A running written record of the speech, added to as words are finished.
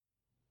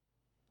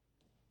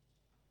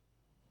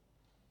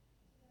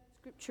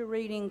Scripture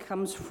reading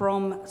comes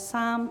from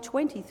Psalm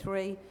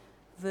 23,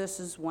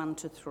 verses 1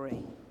 to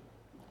 3.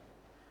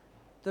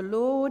 The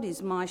Lord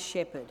is my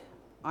shepherd,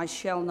 I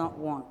shall not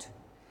want.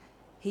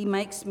 He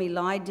makes me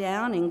lie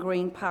down in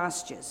green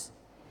pastures.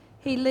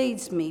 He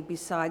leads me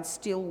beside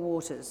still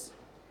waters.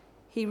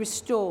 He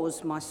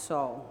restores my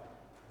soul.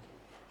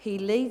 He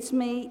leads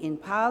me in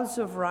paths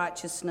of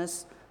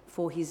righteousness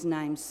for his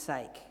name's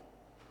sake.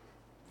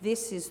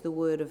 This is the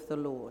word of the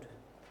Lord.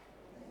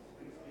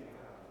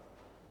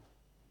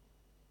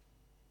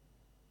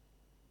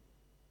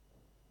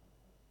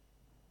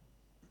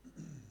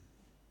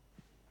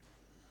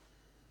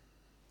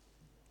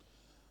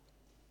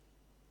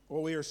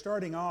 Well, we are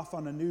starting off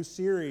on a new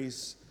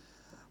series.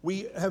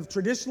 We have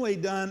traditionally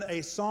done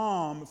a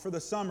psalm for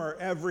the summer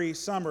every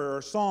summer,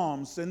 or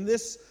psalms. In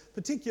this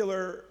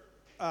particular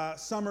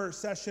summer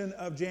session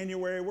of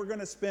January, we're going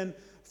to spend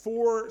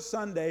 4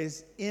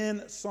 Sundays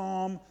in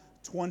Psalm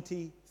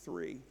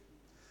 23.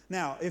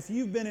 Now, if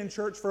you've been in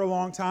church for a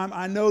long time,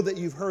 I know that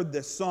you've heard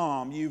this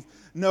psalm. You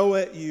know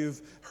it,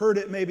 you've heard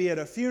it maybe at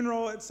a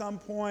funeral at some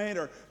point,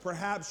 or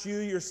perhaps you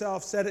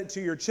yourself said it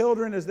to your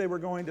children as they were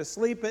going to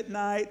sleep at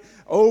night,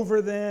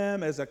 over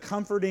them as a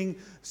comforting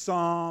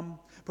psalm.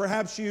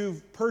 Perhaps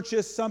you've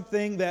purchased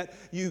something that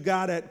you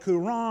got at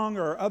Koorong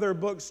or other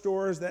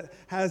bookstores that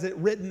has it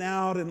written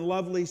out in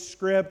lovely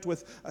script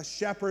with a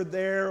shepherd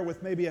there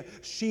with maybe a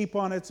sheep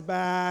on its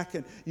back,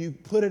 and you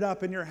put it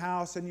up in your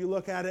house and you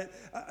look at it.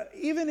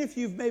 Even if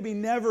you've maybe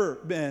never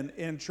been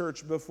in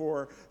church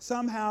before,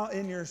 somehow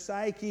in your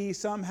psyche,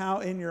 somehow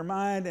in your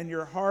mind and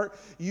your heart,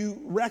 you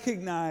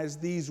recognize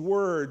these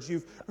words.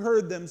 You've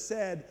heard them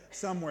said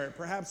somewhere,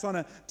 perhaps on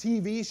a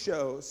TV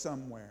show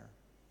somewhere.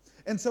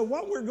 And so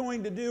what we're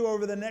going to do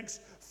over the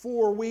next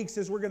 4 weeks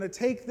is we're going to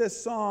take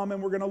this psalm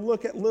and we're going to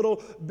look at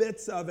little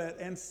bits of it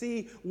and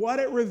see what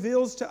it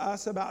reveals to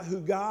us about who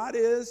God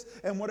is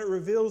and what it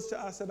reveals to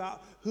us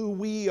about who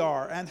we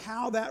are and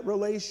how that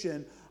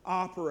relation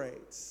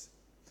operates.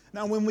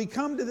 Now, when we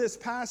come to this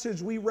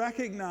passage, we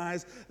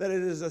recognize that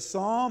it is a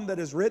psalm that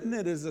is written,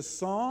 it is a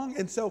song.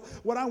 And so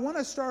what I want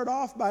to start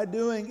off by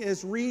doing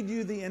is read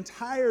you the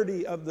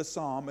entirety of the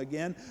psalm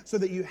again so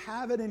that you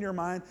have it in your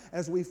mind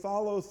as we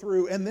follow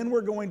through. And then we're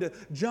going to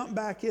jump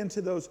back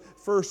into those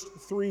first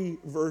 3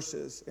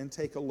 verses and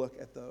take a look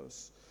at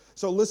those.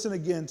 So listen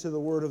again to the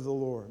word of the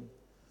Lord.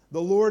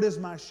 The Lord is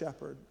my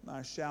shepherd,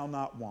 I shall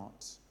not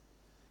want.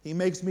 He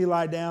makes me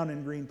lie down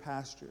in green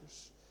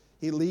pastures.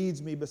 He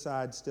leads me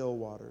beside still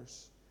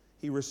waters.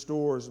 He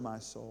restores my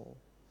soul.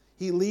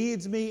 He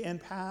leads me in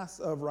paths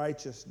of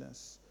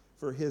righteousness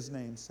for his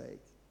name's sake.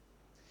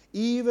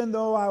 Even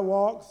though I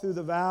walk through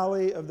the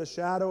valley of the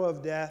shadow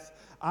of death,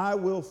 I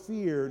will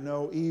fear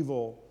no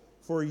evil,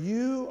 for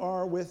you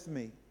are with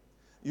me.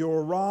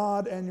 Your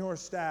rod and your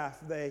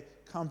staff, they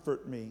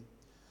comfort me.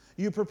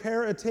 You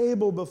prepare a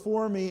table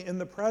before me in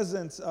the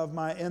presence of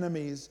my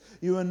enemies.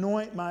 You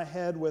anoint my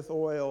head with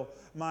oil.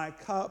 My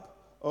cup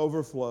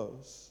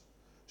overflows.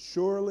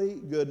 Surely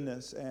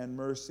goodness and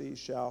mercy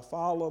shall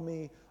follow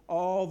me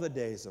all the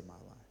days of my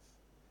life,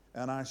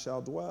 and I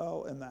shall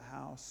dwell in the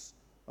house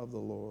of the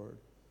Lord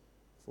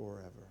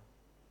forever.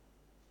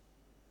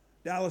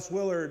 Dallas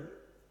Willard,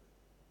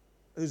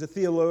 who's a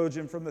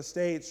theologian from the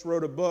States,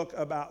 wrote a book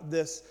about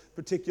this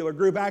particular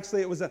group.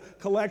 Actually, it was a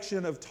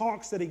collection of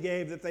talks that he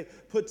gave that they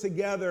put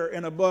together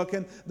in a book,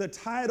 and the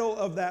title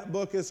of that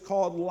book is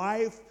called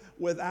Life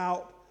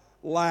Without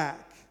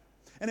Lack.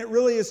 And it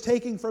really is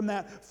taking from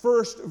that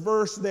first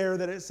verse there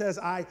that it says,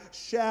 I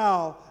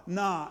shall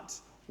not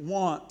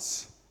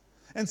want.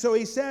 And so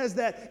he says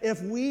that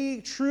if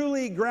we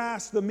truly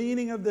grasp the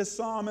meaning of this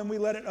psalm and we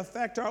let it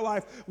affect our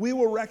life, we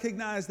will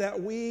recognize that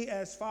we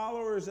as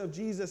followers of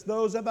Jesus,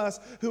 those of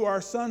us who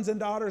are sons and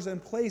daughters and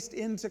placed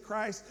into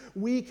Christ,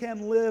 we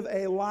can live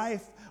a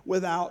life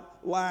without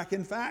lack.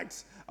 In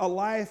fact, a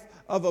life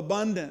of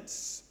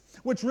abundance,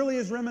 which really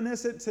is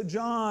reminiscent to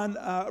John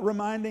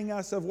reminding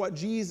us of what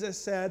Jesus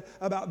said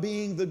about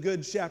being the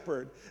good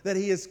shepherd, that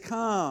he has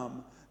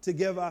come to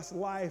give us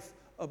life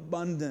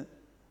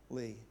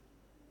abundantly.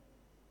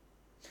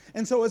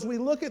 And so as we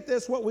look at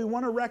this, what we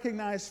want to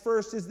recognize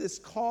first is this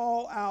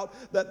call out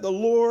that the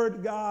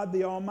Lord God,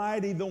 the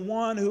Almighty, the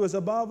one who is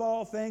above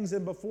all things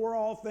and before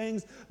all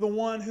things, the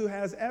one who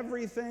has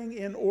everything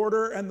in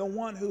order and the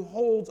one who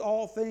holds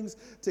all things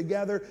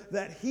together,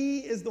 that he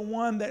is the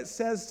one that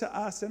says to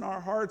us in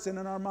our hearts and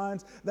in our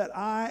minds that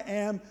I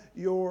am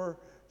your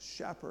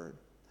shepherd.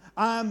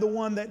 I'm the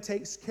one that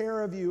takes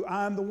care of you.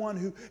 I'm the one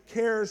who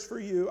cares for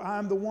you.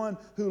 I'm the one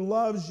who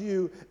loves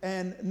you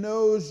and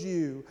knows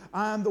you.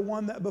 I'm the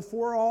one that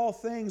before all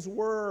things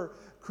were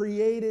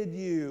created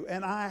you,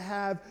 and I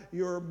have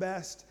your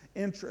best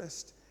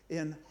interest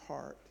in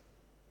heart.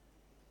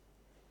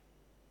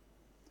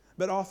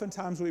 But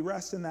oftentimes we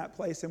rest in that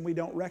place and we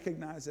don't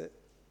recognize it.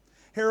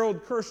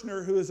 Harold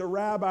Kirshner, who is a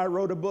rabbi,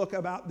 wrote a book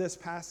about this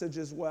passage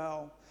as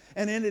well.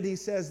 And in it he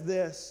says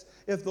this,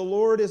 if the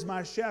Lord is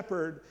my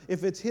shepherd,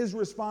 if it's his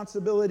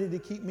responsibility to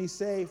keep me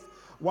safe,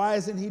 why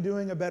isn't he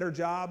doing a better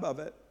job of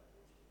it?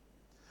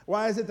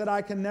 Why is it that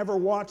I can never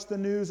watch the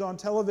news on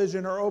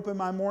television or open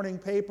my morning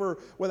paper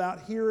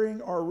without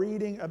hearing or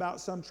reading about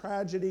some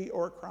tragedy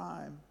or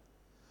crime?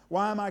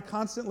 Why am I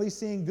constantly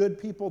seeing good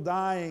people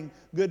dying,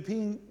 good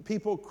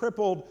people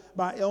crippled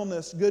by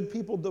illness, good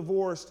people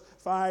divorced,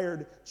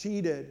 fired,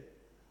 cheated?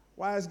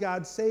 Why is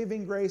God's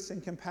saving grace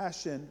and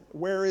compassion,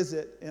 where is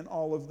it in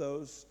all of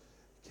those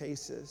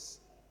cases?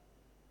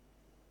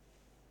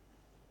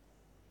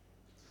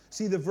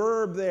 See, the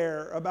verb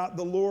there about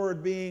the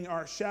Lord being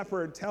our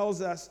shepherd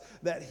tells us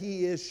that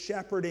He is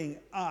shepherding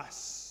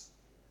us.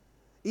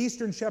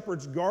 Eastern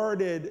shepherds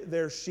guarded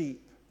their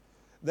sheep.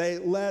 They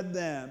led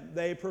them.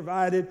 They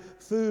provided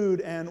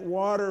food and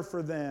water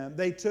for them.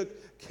 They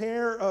took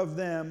care of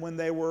them when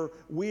they were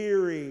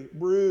weary,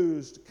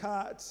 bruised,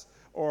 cut,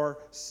 or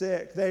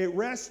sick. They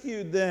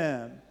rescued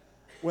them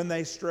when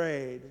they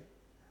strayed,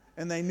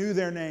 and they knew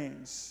their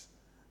names.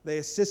 They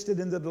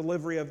assisted in the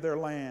delivery of their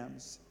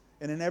lambs.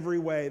 And in every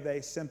way, they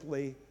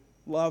simply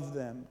love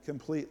them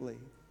completely.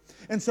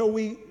 And so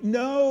we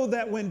know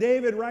that when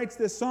David writes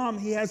this psalm,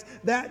 he has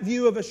that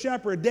view of a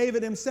shepherd.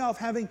 David himself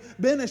having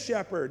been a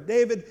shepherd.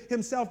 David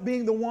himself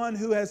being the one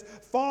who has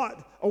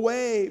fought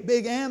away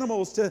big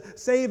animals to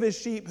save his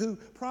sheep, who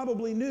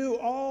probably knew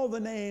all the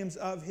names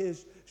of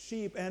his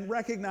sheep and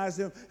recognized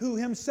them, who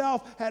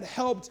himself had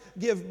helped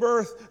give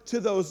birth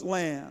to those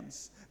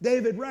lambs.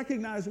 David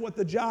recognized what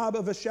the job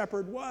of a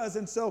shepherd was.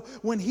 And so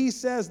when he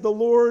says, the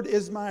Lord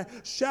is my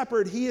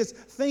shepherd, he is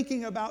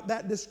thinking about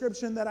that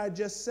description that I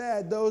just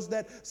said, those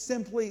that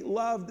simply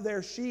loved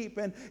their sheep.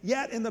 And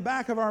yet in the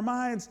back of our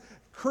minds,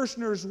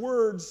 Kirshner's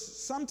words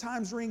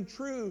sometimes ring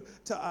true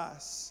to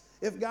us.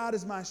 If God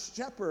is my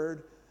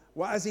shepherd,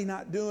 why is He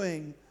not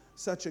doing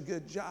such a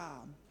good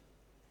job?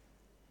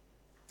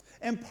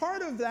 And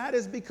part of that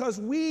is because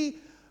we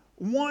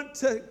want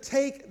to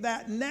take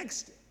that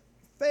next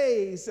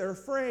phase or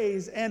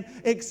phrase and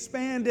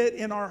expand it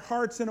in our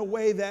hearts in a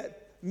way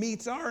that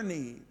meets our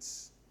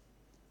needs.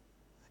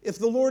 If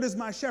the Lord is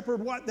my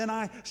shepherd, what? Then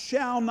I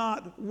shall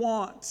not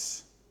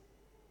want.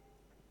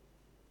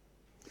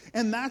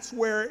 And that's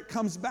where it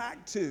comes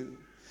back to.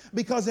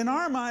 Because in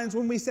our minds,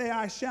 when we say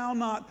I shall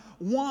not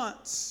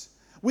want,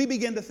 we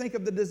begin to think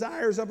of the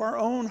desires of our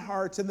own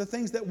hearts and the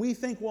things that we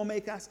think will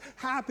make us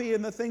happy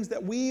and the things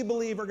that we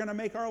believe are going to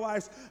make our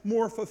lives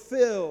more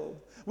fulfilled.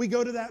 We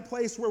go to that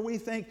place where we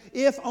think,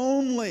 if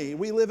only,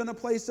 we live in a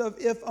place of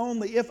if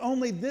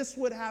only this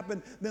would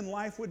happen, then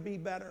life would be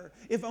better.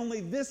 If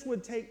only this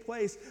would take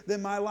place,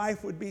 then my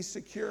life would be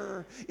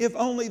secure. If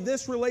only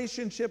this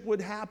relationship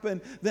would happen,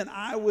 then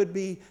I would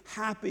be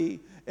happy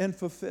and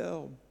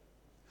fulfilled.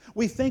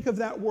 We think of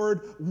that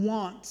word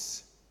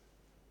want.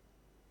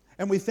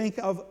 And we think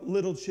of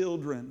little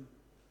children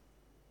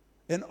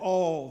and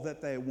all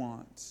that they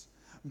want.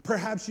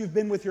 Perhaps you've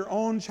been with your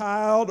own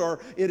child,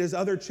 or it is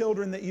other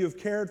children that you've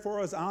cared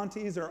for as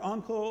aunties or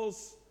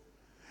uncles.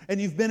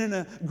 And you've been in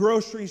a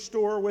grocery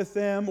store with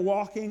them,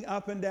 walking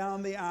up and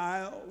down the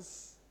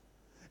aisles.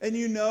 And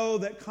you know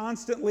that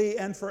constantly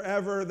and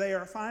forever they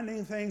are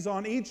finding things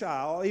on each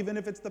aisle, even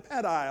if it's the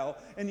pet aisle,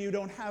 and you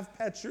don't have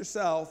pets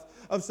yourself,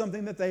 of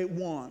something that they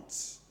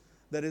want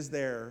that is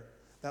there.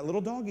 That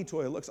little doggy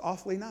toy looks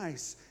awfully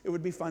nice. It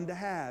would be fun to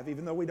have,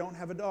 even though we don't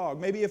have a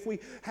dog. Maybe if we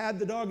had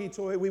the doggy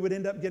toy, we would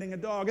end up getting a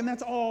dog. And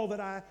that's all that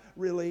I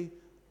really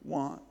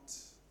want.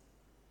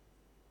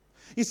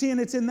 You see, and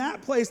it's in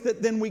that place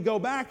that then we go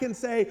back and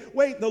say,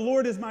 wait, the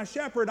Lord is my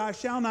shepherd, I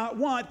shall not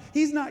want.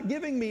 He's not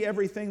giving me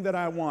everything that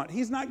I want.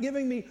 He's not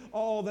giving me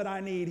all that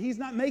I need. He's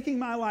not making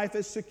my life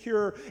as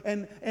secure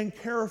and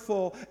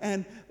careful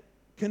and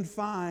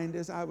confined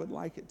as I would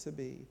like it to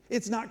be.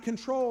 It's not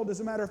controlled. As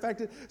a matter of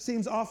fact, it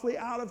seems awfully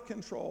out of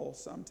control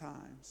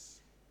sometimes.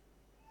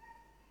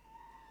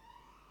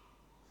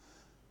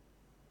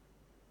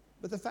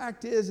 But the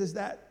fact is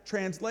that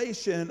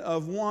translation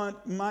of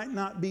want might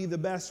not be the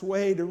best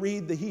way to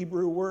read the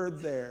Hebrew word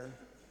there.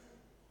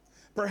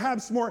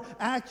 Perhaps more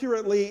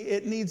accurately,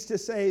 it needs to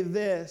say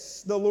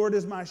this: the Lord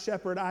is my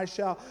shepherd, I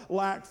shall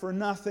lack for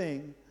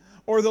nothing.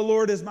 Or the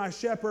Lord is my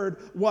shepherd,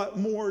 what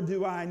more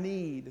do I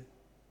need?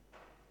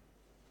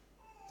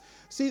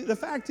 See, the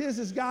fact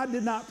is God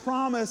did not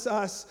promise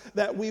us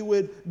that we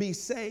would be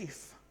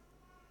safe.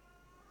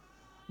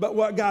 But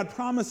what God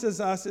promises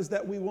us is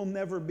that we will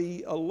never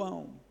be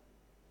alone.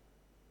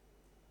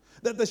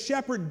 That the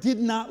shepherd did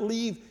not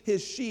leave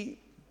his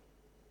sheep.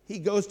 He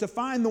goes to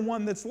find the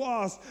one that's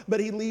lost, but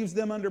he leaves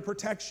them under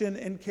protection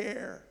and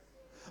care.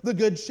 The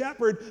good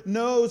shepherd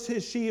knows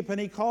his sheep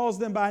and he calls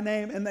them by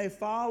name and they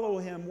follow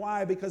him.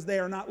 Why? Because they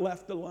are not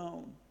left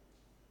alone.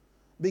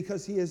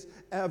 Because he is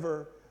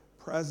ever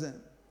present.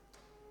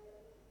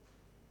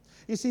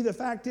 You see, the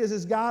fact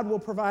is God will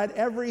provide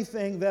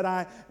everything that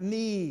I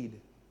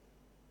need.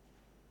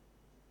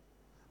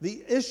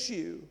 The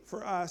issue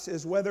for us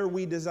is whether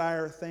we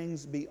desire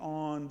things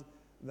beyond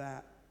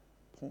that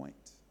point.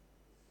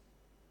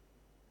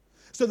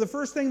 So the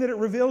first thing that it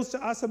reveals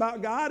to us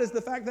about God is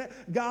the fact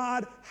that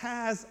God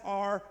has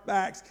our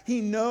backs. He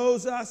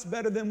knows us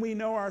better than we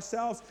know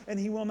ourselves, and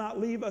He will not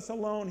leave us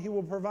alone. He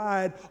will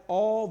provide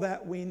all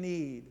that we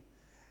need.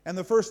 And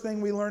the first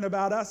thing we learn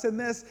about us in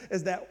this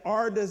is that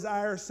our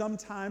desire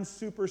sometimes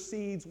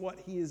supersedes what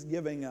he is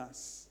giving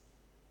us,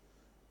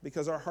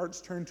 because our hearts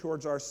turn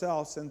towards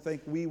ourselves and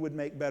think we would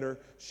make better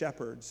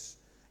shepherds,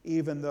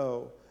 even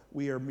though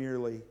we are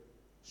merely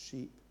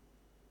sheep.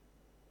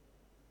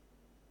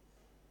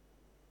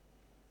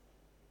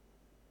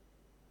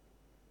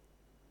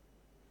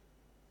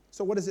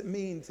 So what does it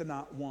mean to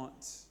not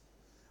want?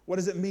 What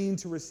does it mean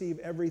to receive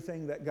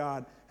everything that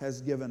God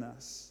has given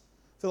us?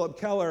 Philip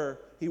Keller,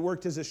 he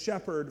worked as a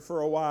shepherd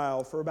for a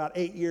while, for about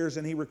 8 years,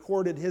 and he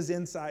recorded his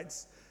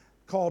insights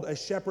called A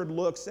Shepherd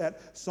Looks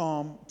at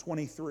Psalm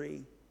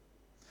 23.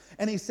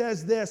 And he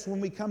says this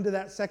when we come to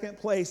that second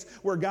place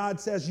where God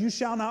says, you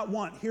shall not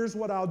want. Here's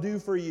what I'll do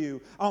for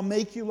you. I'll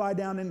make you lie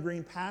down in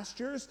green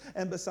pastures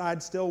and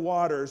beside still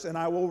waters, and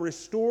I will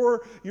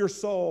restore your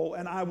soul,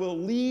 and I will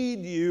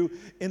lead you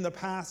in the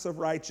paths of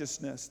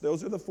righteousness.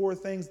 Those are the 4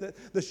 things that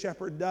the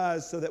shepherd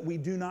does so that we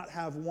do not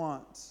have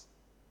want.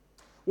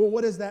 Well,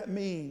 what does that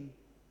mean?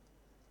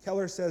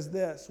 Keller says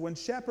this, when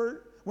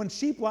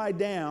sheep lie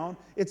down,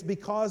 it's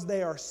because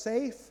they are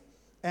safe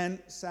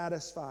and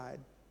satisfied.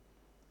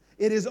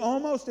 It is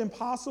almost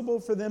impossible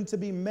for them to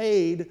be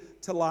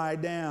made to lie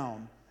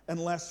down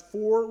unless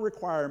 4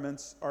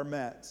 requirements are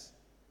met.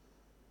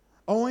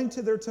 Owing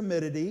to their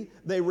timidity,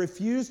 they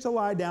refuse to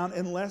lie down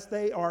unless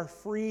they are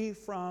free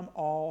from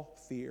all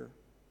fear.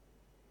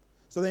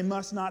 So they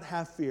must not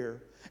have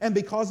fear. And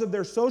because of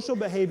their social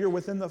behavior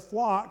within the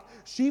flock,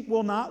 sheep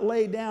will not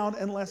lay down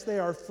unless they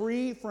are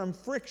free from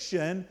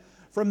friction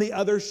from the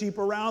other sheep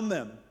around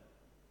them.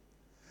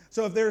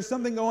 So if there's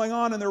something going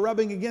on and they're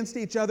rubbing against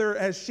each other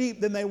as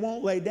sheep, then they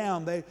won't lay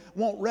down. They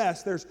won't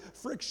rest. There's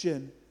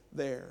friction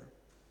there.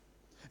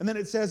 And then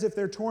it says if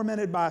they're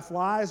tormented by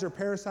flies or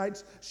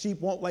parasites,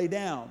 sheep won't lay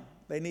down.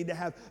 They need to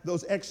have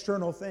those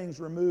external things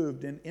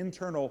removed and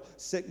internal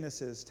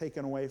sicknesses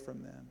taken away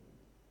from them.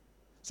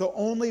 So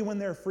only when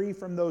they're free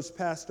from those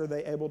pests are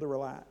they able to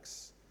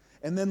relax.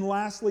 And then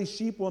lastly,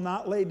 sheep will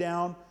not lay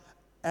down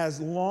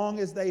as long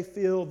as they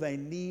feel they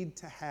need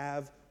to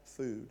have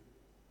food,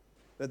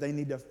 that they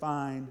need to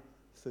find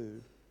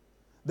food.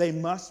 They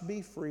must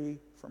be free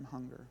from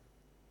hunger.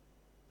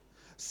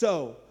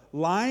 So,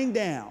 lying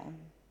down,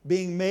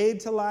 being made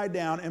to lie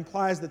down,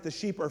 implies that the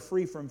sheep are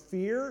free from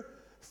fear,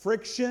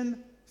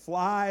 friction,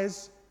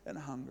 flies, and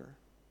hunger.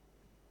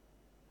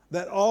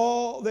 That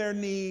all their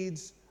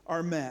needs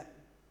are met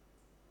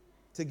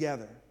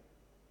together.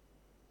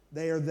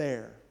 They are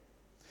there.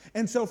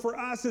 And so for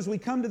us, as we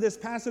come to this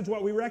passage,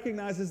 what we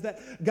recognize is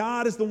that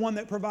God is the one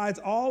that provides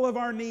all of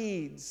our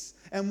needs.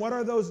 And what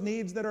are those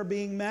needs that are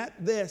being met?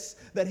 This,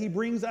 that he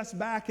brings us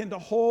back into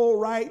whole,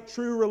 right,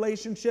 true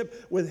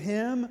relationship with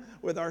him,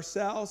 with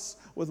ourselves,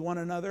 with one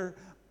another,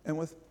 and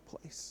with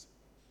place.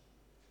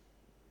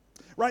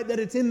 Right? That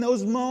it's in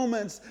those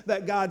moments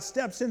that God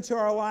steps into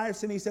our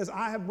lives and he says,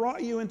 I have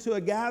brought you into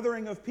a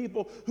gathering of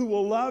people who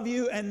will love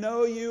you and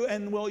know you,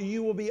 and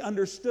you will be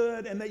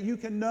understood, and that you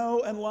can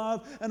know and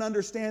love and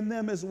understand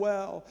them as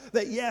well.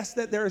 That yes,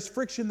 that there is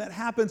friction that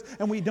happens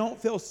and we don't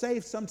feel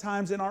safe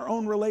sometimes in our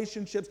own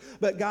relationships,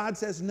 but God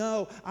says,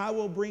 no, I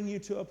will bring you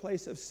to a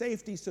place of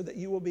safety so that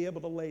you will be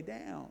able to lay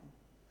down.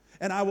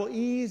 And I will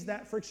ease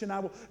that friction. I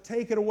will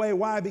take it away.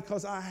 Why?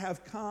 Because I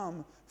have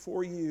come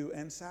for you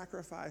and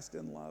sacrificed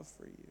in love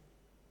for you.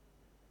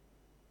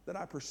 That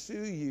I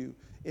pursue you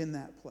in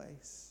that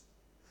place.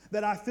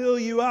 That I fill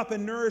you up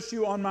and nourish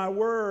you on my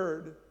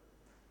word.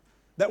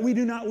 That we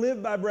do not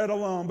live by bread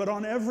alone, but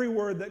on every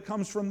word that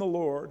comes from the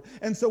Lord.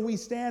 And so we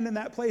stand in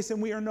that place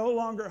and we are no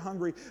longer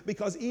hungry,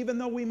 because even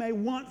though we may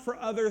want for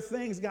other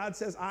things, God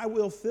says, I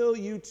will fill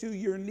you to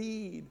your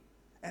need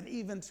and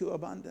even to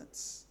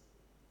abundance.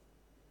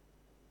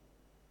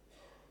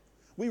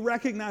 We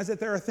recognize that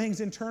there are things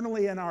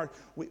internally in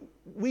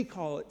we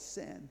call it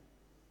sin.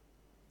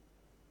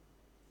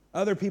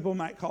 Other people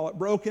might call it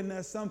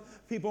brokenness. Some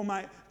people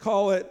might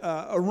call it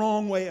a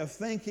wrong way of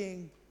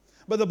thinking.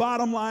 But the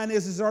bottom line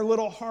is our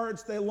little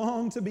hearts, they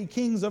long to be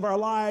kings of our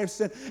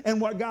lives.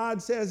 And what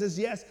God says is,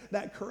 yes,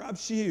 that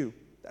corrupts you.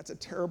 That's a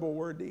terrible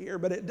word to hear,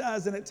 but it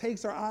does, and it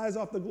takes our eyes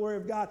off the glory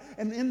of God.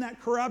 And in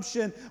that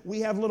corruption, we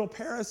have little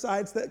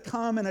parasites that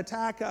come and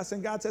attack us,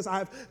 and God says,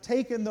 I've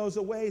taken those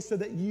away so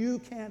that you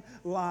can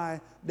lie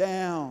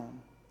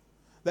down,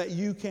 that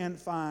you can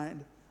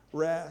find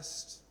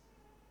rest.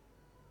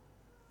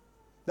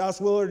 Dallas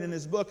Willard, in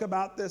his book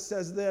about this,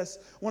 says this: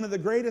 one of the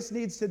greatest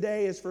needs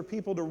today is for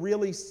people to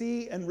really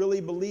see and really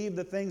believe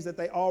the things that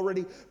they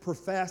already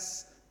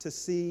profess to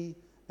see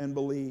and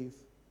believe.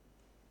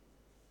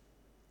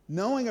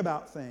 Knowing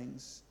about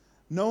things,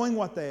 knowing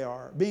what they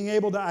are, being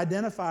able to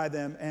identify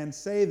them and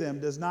say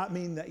them does not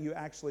mean that you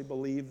actually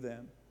believe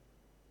them.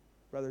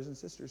 Brothers and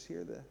sisters,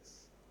 hear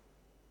this.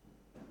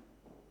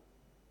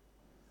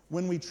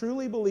 When we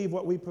truly believe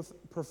what we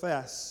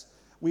profess,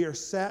 we are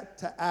set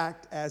to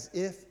act as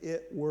if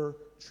it were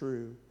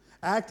true.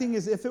 Acting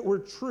as if it were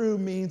true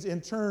means,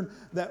 in turn,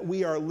 that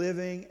we are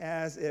living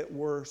as it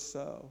were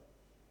so.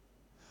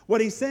 What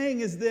he's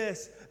saying is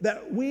this,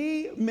 that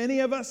many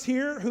of us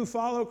here who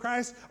follow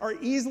Christ, are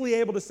easily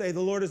able to say,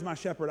 the Lord is my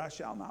shepherd, I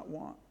shall not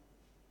want.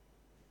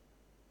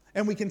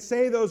 And we can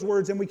say those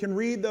words and we can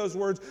read those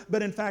words,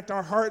 but in fact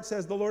our heart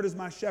says, the Lord is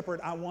my shepherd,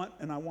 I want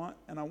and I want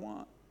and I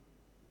want.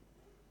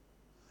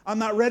 I'm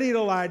not ready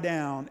to lie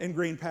down in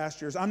green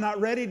pastures. I'm not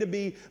ready to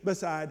be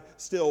beside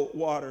still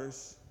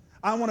waters.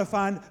 I want to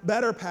find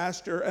better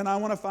pasture and I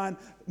want to find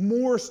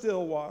more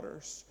still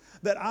waters.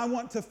 That I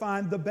want to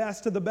find the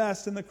best of the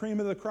best and the cream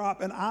of the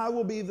crop, and I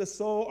will be the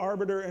sole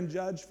arbiter and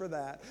judge for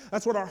that.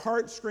 That's what our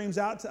heart screams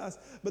out to us.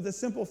 But the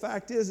simple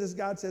fact is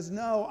God says,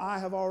 no, I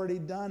have already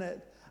done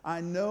it.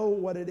 I know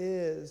what it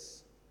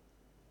is.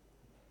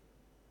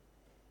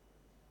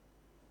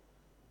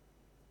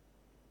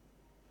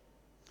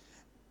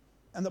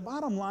 And the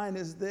bottom line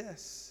is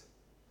this,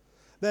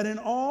 that in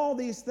all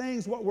these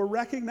things, what we're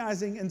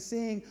recognizing and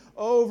seeing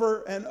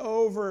over and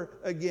over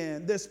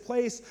again, this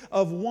place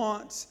of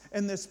want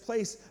and this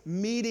place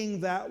meeting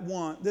that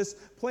want, this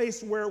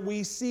place where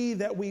we see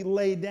that we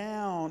lay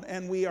down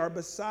and we are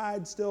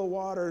beside still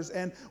waters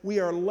and we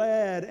are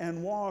led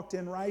and walked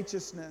in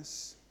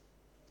righteousness.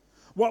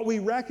 What we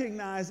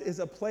recognize is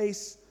a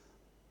place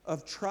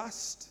of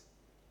trust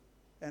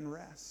and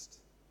rest.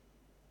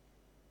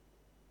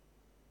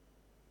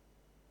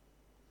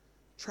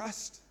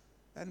 Trust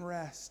and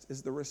rest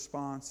is the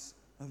response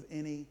of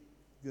any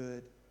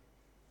good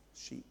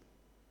sheep.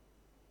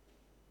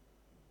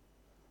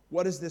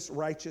 What does this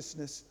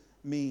righteousness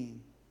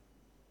mean?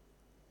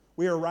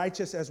 We are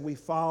righteous as we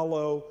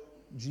follow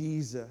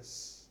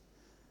Jesus.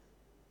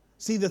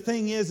 See, the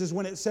thing is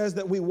when it says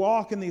that we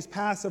walk in these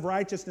paths of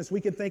righteousness,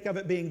 we can think of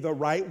it being the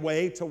right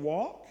way to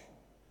walk.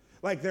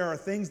 Like there are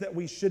things that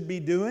we should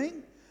be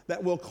doing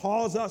that will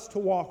cause us to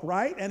walk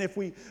right. And if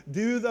we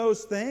do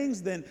those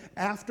things, then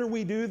after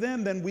we do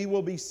them, then we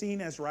will be seen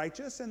as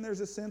righteous. And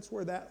there's a sense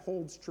where that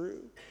holds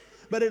true.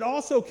 But it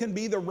also can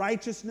be the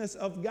righteousness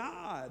of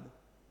God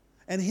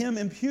and Him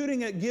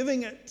imputing it,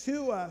 giving it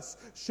to us,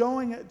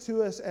 showing it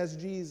to us as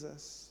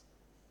Jesus.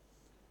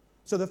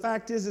 So the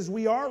fact is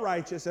we are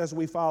righteous as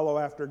we follow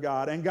after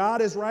God. And God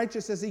is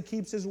righteous as He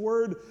keeps His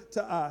word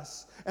to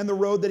us. And the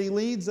road that He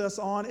leads us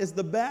on is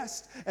the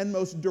best and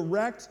most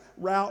direct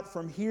route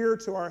from here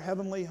to our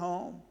heavenly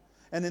home.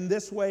 And in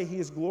this way, He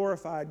is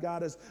glorified.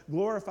 God is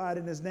glorified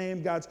in His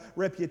name. God's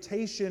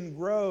reputation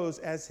grows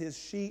as His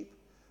sheep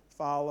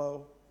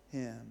follow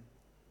Him.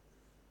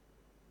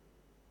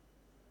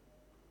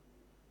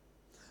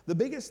 The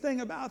biggest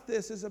thing about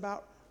this is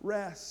about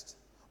rest.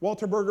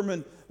 Walter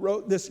Brueggemann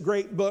wrote this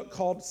great book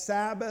called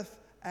Sabbath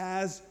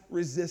as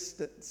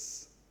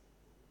Resistance.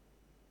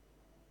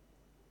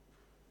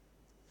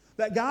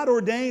 That God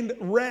ordained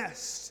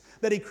rest,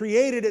 that He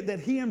created it, that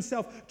He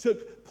Himself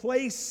took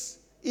place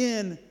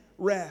in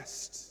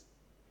rest.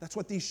 That's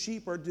what these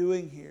sheep are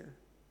doing here.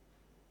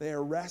 They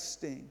are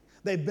resting.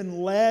 They've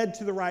been led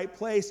to the right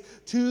place,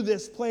 to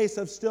this place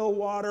of still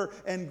water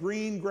and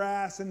green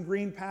grass and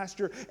green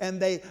pasture, and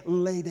they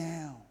lay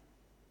down.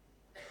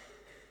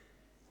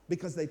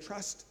 Because they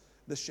trust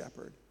the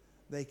shepherd,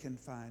 they can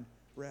find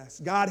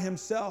rest. God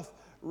Himself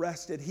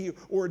rested. He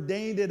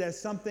ordained it as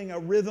something, a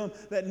rhythm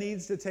that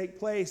needs to take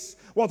place.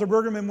 Walter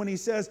Brueggemann, when he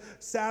says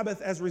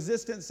Sabbath as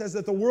resistance, says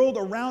that the world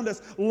around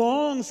us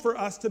longs for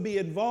us to be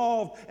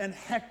involved and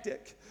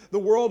hectic. The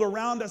world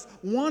around us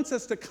wants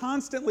us to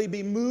constantly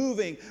be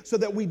moving so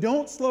that we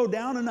don't slow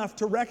down enough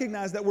to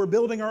recognize that we're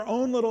building our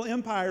own little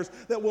empires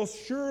that will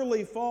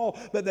surely fall,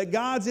 but that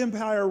God's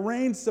empire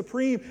reigns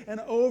supreme and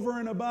over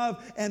and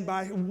above. And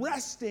by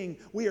resting,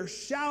 we are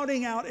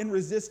shouting out in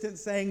resistance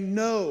saying,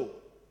 no,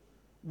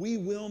 we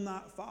will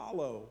not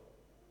follow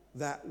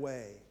that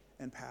way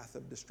and path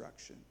of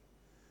destruction.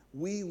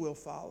 We will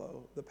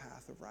follow the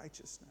path of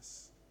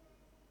righteousness,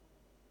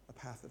 a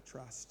path of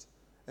trust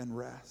and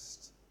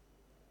rest.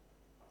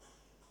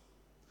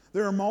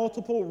 There are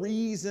multiple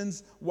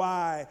reasons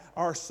why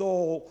our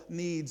soul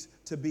needs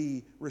to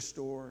be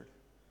restored.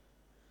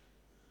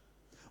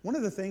 One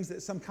of the things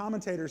that some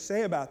commentators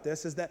say about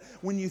this is that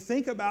when you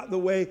think about the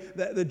way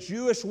that the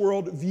Jewish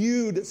world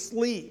viewed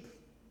sleep,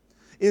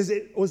 is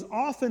it was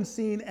often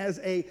seen as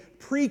a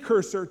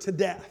precursor to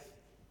death.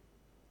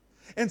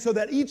 And so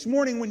that each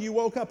morning when you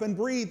woke up and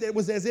breathed, it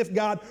was as if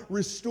God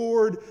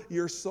restored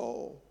your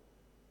soul.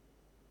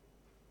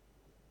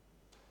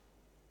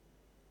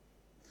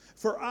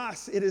 For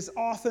us, it is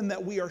often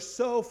that we are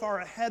so far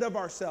ahead of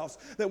ourselves,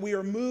 that we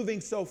are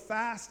moving so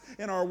fast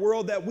in our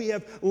world, that we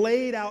have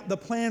laid out the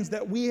plans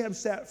that we have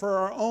set for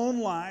our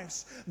own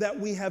lives, that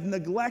we have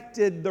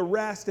neglected the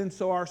rest, and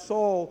so our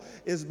soul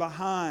is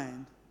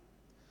behind.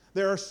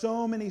 There are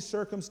so many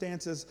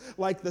circumstances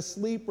like the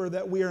sleeper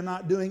that we are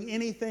not doing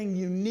anything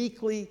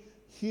uniquely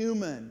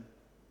human.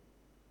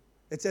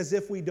 It's as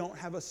if we don't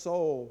have a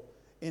soul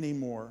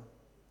anymore.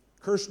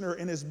 Kirshner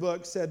in his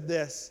book said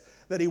this,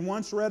 that he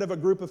once read of a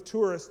group of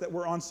tourists that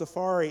were on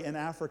safari in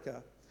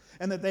Africa,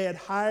 and that they had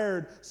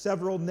hired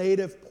several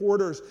native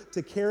porters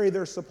to carry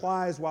their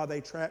supplies while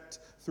they trekked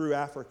through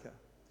Africa.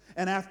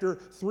 And after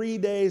 3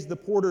 days, the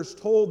porters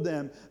told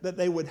them that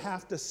they would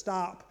have to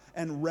stop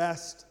and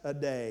rest a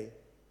day.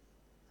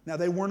 Now,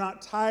 they were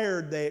not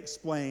tired, they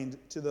explained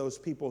to those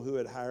people who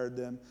had hired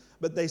them,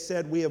 but they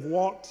said, we have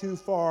walked too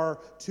far,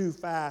 too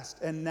fast,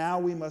 and now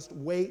we must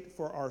wait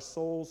for our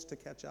souls to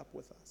catch up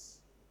with us.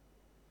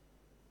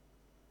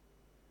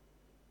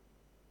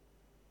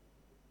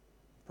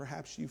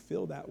 Perhaps you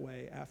feel that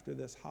way after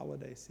this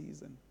holiday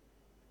season.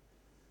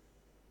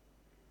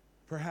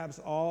 Perhaps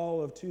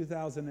all of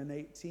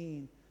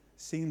 2018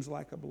 seems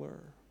like a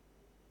blur.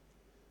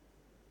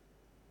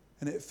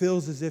 And it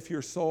feels as if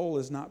your soul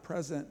is not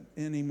present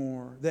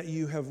anymore, that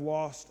you have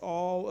lost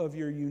all of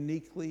your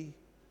uniquely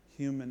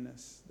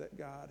humanness that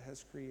God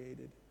has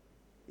created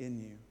in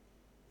you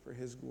for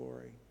His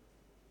glory.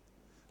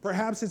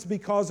 Perhaps it's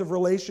because of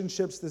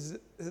relationships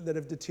that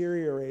have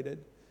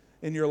deteriorated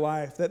in your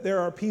life, that there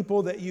are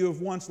people that you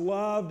have once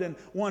loved and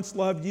once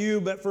loved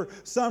you, but for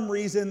some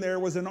reason there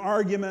was an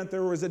argument,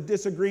 there was a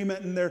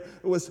disagreement, and there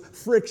was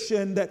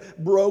friction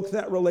that broke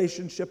that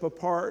relationship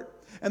apart.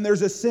 And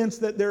there's a sense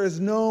that there is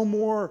no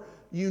more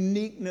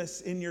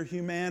uniqueness in your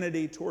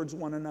humanity towards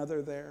one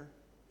another there.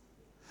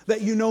 That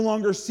you no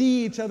longer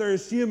see each other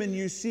as human,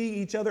 you see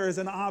each other as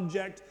an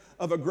object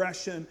of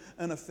aggression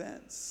and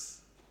offense.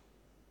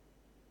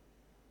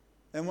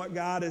 And what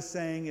God is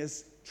saying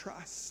is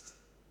trust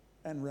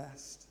and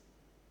rest.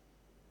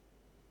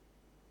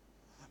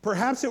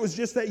 Perhaps it was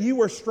just that you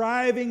were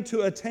striving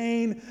to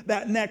attain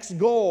that next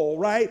goal,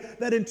 right?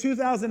 That in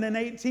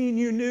 2018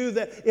 you knew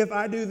that if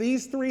I do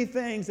these three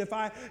things, if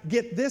I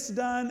get this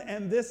done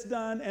and this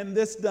done and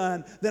this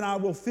done, then I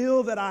will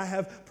feel that I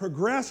have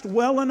progressed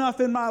well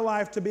enough in my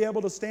life to be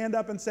able to stand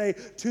up and say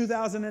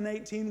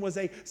 2018 was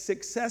a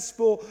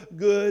successful,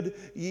 good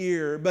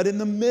year. But in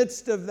the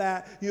midst of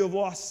that, you have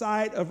lost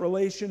sight of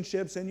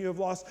relationships, and you have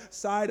lost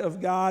sight of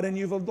God, and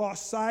you've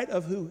lost sight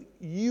of who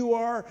you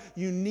are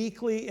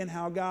uniquely in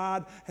how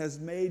God has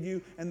made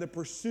you, and the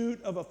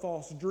pursuit of a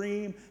false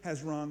dream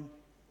has rung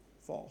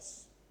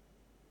false.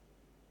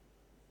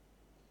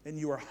 And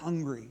you are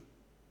hungry.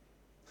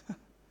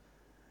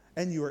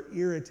 And you are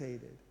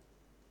irritated.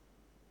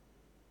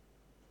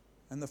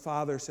 And the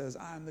Father says,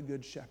 I am the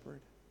good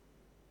shepherd.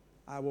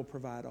 I will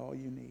provide all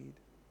you need.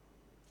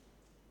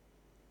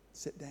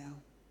 Sit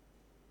down,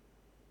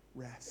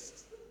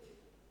 rest,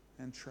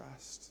 and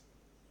trust.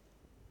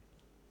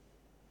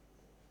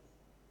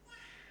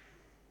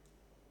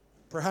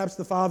 Perhaps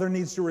the Father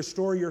needs to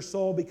restore your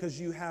soul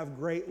because you have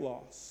great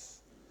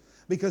loss.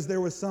 Because there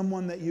was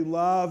someone that you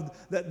loved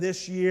that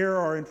this year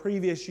or in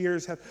previous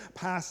years have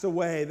passed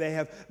away. They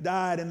have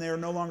died and they are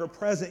no longer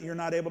present. You're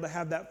not able to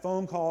have that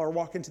phone call or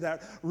walk into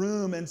that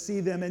room and see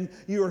them. And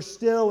you are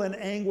still in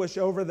anguish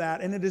over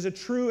that. And it is a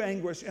true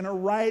anguish and a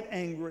right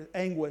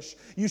anguish.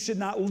 You should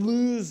not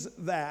lose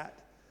that.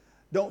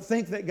 Don't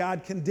think that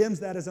God condemns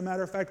that. As a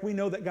matter of fact, we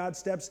know that God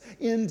steps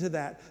into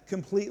that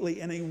completely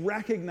and He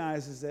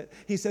recognizes it.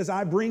 He says,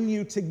 I bring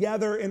you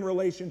together in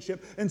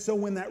relationship. And so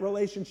when that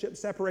relationship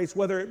separates,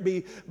 whether it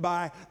be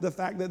by the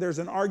fact that there's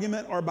an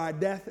argument or by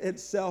death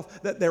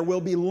itself, that there will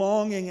be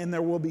longing and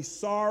there will be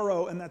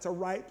sorrow, and that's a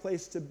right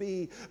place to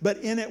be. But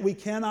in it, we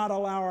cannot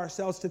allow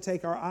ourselves to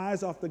take our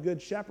eyes off the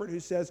Good Shepherd who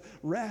says,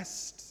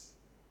 rest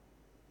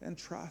and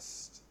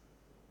trust.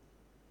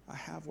 I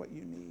have what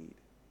you need.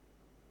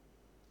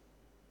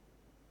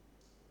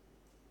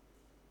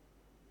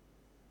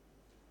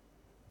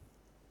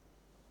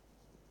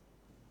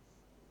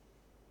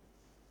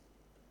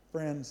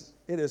 Friends,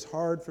 it is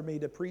hard for me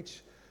to preach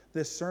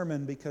this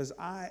sermon because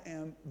I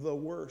am the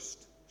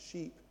worst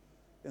sheep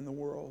in the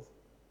world.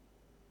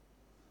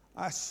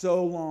 I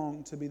so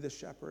long to be the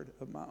shepherd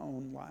of my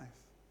own life.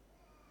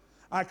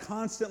 I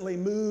constantly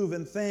move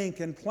and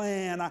think and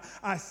plan.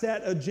 I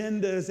set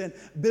agendas and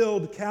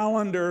build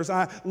calendars.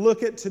 I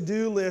look at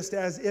to-do lists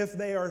as if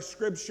they are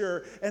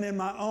Scripture. And in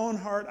my own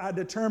heart, I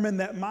determine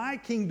that my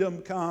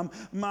kingdom come,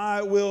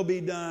 my will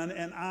be done,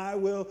 and I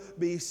will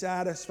be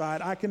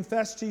satisfied. I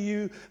confess to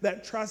you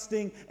that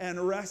trusting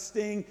and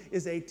resting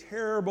is a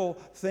terrible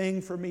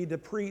thing for me to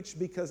preach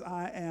because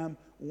I am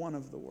one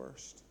of the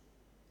worst.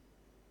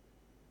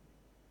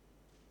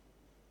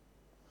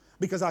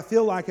 Because I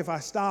feel like if I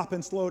stop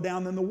and slow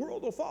down, then the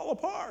world will fall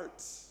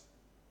apart.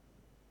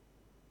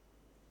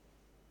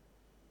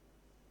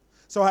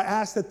 So I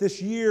ask that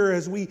this year,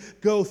 as we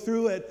go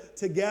through it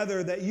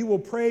together, that you will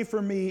pray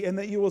for me and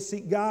that you will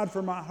seek God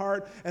for my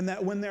heart, and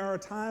that when there are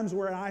times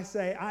where I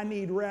say I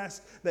need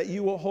rest, that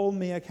you will hold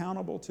me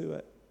accountable to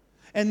it.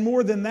 And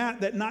more than that,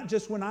 that not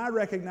just when I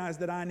recognize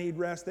that I need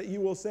rest, that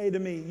you will say to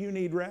me, you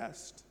need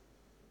rest.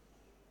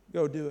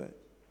 Go do it.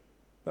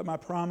 But my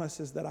promise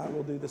is that I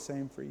will do the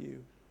same for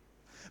you.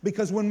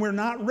 Because when we're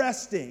not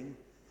resting,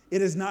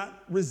 it is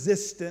not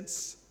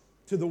resistance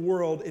to the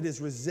world, it is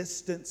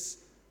resistance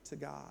to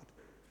God.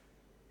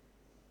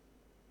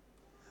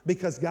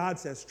 Because God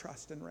says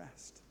trust and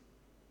rest.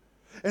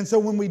 And so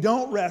when we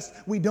don't rest,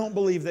 we don't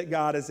believe that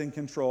God is in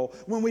control.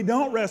 When we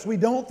don't rest, we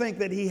don't think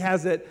that He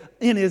has it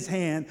in His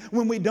hand.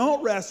 When we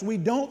don't rest, we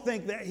don't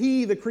think that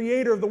He, the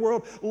Creator of the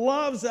world,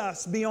 loves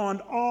us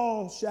beyond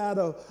all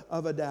shadow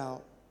of a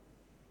doubt.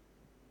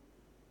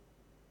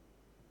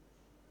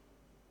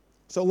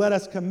 So let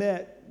us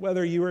commit,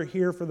 whether you are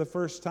here for the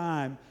first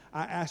time,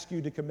 I ask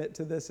you to commit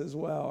to this as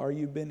well, or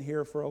you've been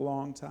here for a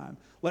long time.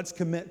 Let's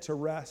commit to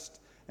rest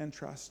and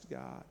trust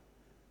God,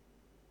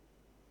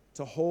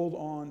 to hold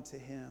on to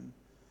Him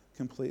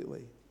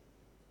completely.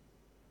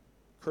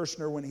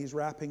 Kirshner, when he's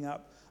wrapping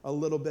up a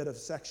little bit of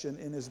section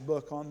in his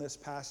book on this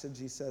passage,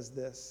 he says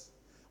this,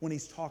 when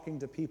he's talking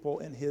to people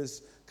in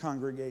his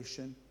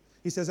congregation.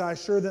 He says, I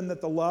assure them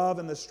that the love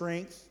and the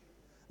strength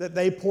that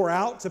they pour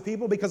out to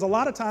people, because a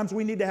lot of times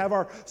we need to have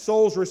our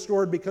souls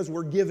restored because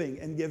we're giving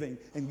and giving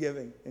and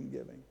giving and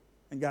giving.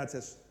 And God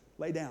says,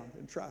 lay down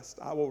and trust.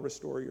 I will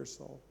restore your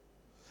soul.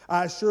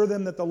 I assure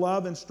them that the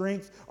love and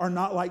strength are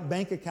not like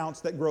bank accounts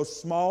that grow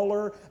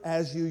smaller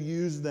as you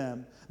use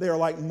them. They are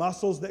like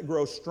muscles that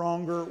grow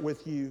stronger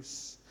with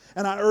use.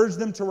 And I urge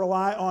them to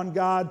rely on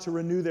God to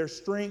renew their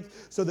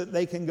strength so that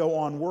they can go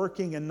on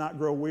working and not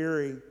grow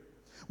weary.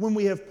 When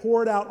we have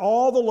poured out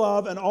all the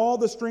love and all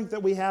the strength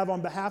that we have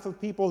on behalf of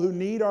people who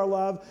need our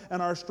love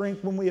and our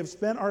strength, when we have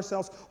spent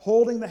ourselves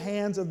holding the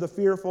hands of the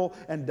fearful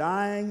and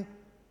dying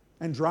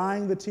and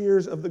drying the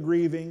tears of the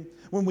grieving,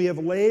 when we have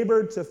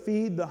labored to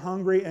feed the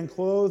hungry and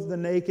clothe the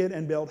naked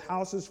and build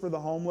houses for the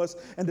homeless,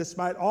 and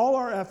despite all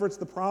our efforts,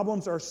 the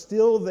problems are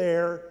still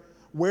there,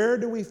 where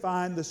do we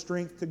find the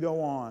strength to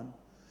go on?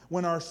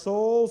 When our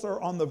souls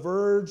are on the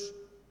verge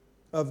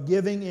of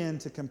giving in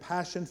to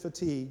compassion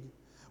fatigue,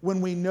 when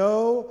we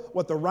know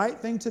what the right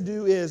thing to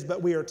do is,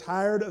 but we are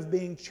tired of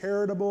being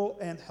charitable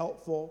and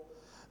helpful,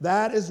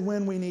 that is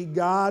when we need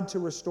God to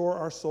restore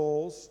our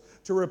souls,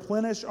 to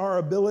replenish our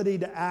ability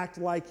to act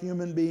like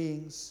human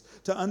beings,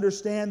 to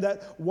understand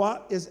that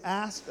what is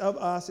asked of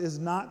us is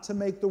not to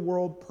make the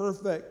world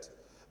perfect,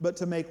 but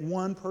to make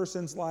one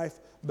person's life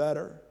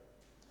better.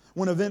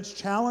 When events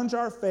challenge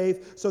our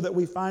faith so that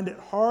we find it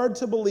hard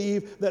to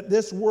believe that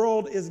this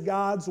world is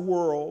God's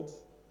world,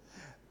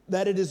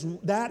 that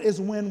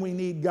is when we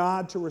need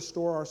God to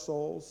restore our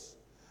souls,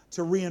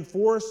 to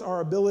reinforce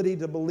our ability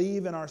to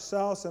believe in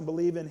ourselves and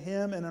believe in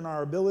Him and in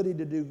our ability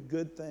to do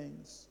good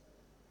things.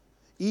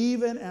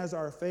 Even as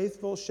our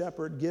faithful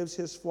shepherd gives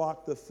his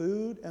flock the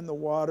food and the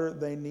water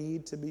they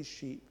need to be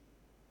sheep,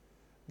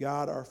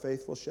 God, our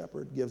faithful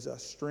shepherd, gives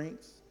us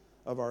strength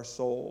of our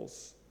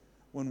souls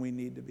when we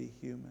need to be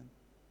human.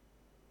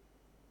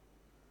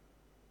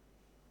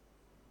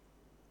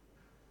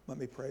 Let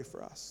me pray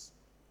for us.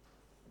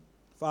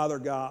 Father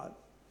God,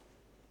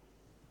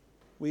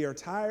 we are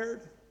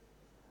tired,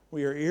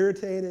 we are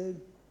irritated,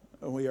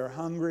 we are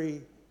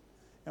hungry,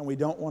 and we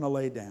don't want to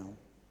lay down.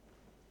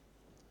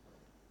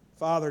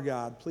 Father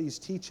God, please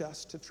teach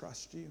us to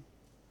trust you.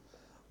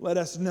 Let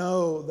us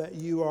know that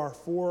you are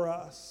for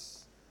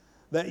us,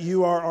 that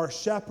you are our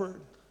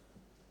shepherd,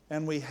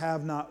 and we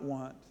have not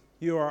want.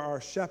 You are our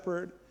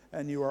shepherd,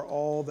 and you are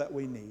all that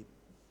we need.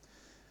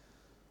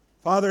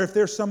 Father, if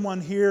there's someone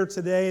here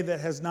today that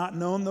has not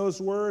known those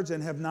words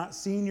and have not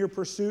seen your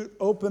pursuit,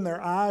 open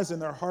their eyes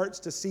and their hearts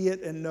to see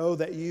it and know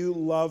that you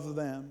love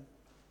them.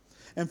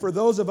 And for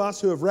those of us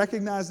who have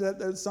recognized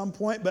that at some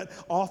point, but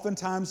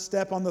oftentimes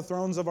step on the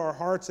thrones of our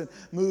hearts and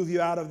move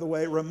you out of the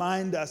way,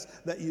 remind us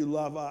that you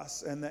love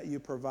us and that you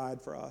provide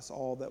for us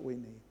all that we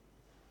need.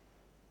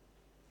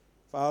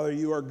 Father,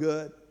 you are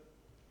good.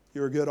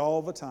 You are good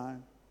all the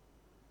time.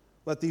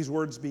 Let these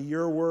words be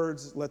your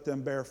words. Let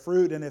them bear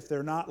fruit. And if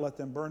they're not, let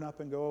them burn up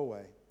and go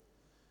away.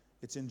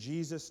 It's in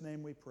Jesus'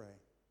 name we pray.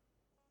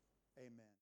 Amen.